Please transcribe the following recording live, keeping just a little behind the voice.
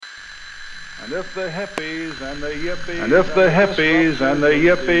And if the hippies and the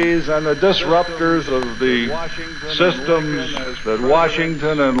yippies and the disruptors of the systems that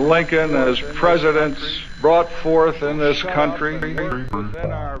Washington and Lincoln as presidents brought forth in this country,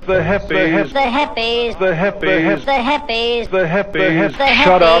 the hippies,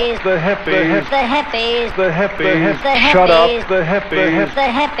 shut up, the hippies, shut up, the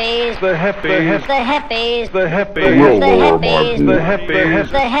hippies,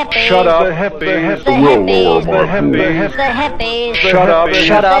 shut up, the hippies, the will Lord Martin. shut up,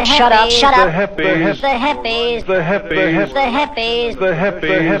 the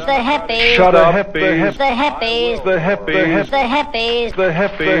hippies, shut up,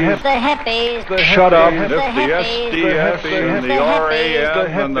 shut up, if the SDS and the RAF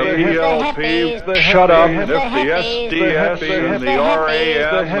and the PLP, shut up, if the SDS and the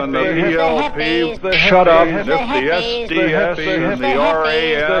RAF and the PLP, shut up, if the SDS and the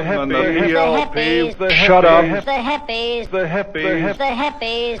RAF and the PLP, shut up,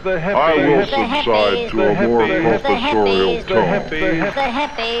 I will subside to a more professorial tone.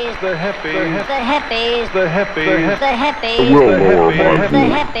 The will Lord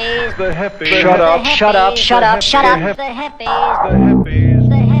Martin. Shut up, shut up, shut up, shut up.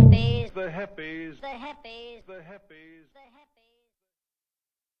 the hippies.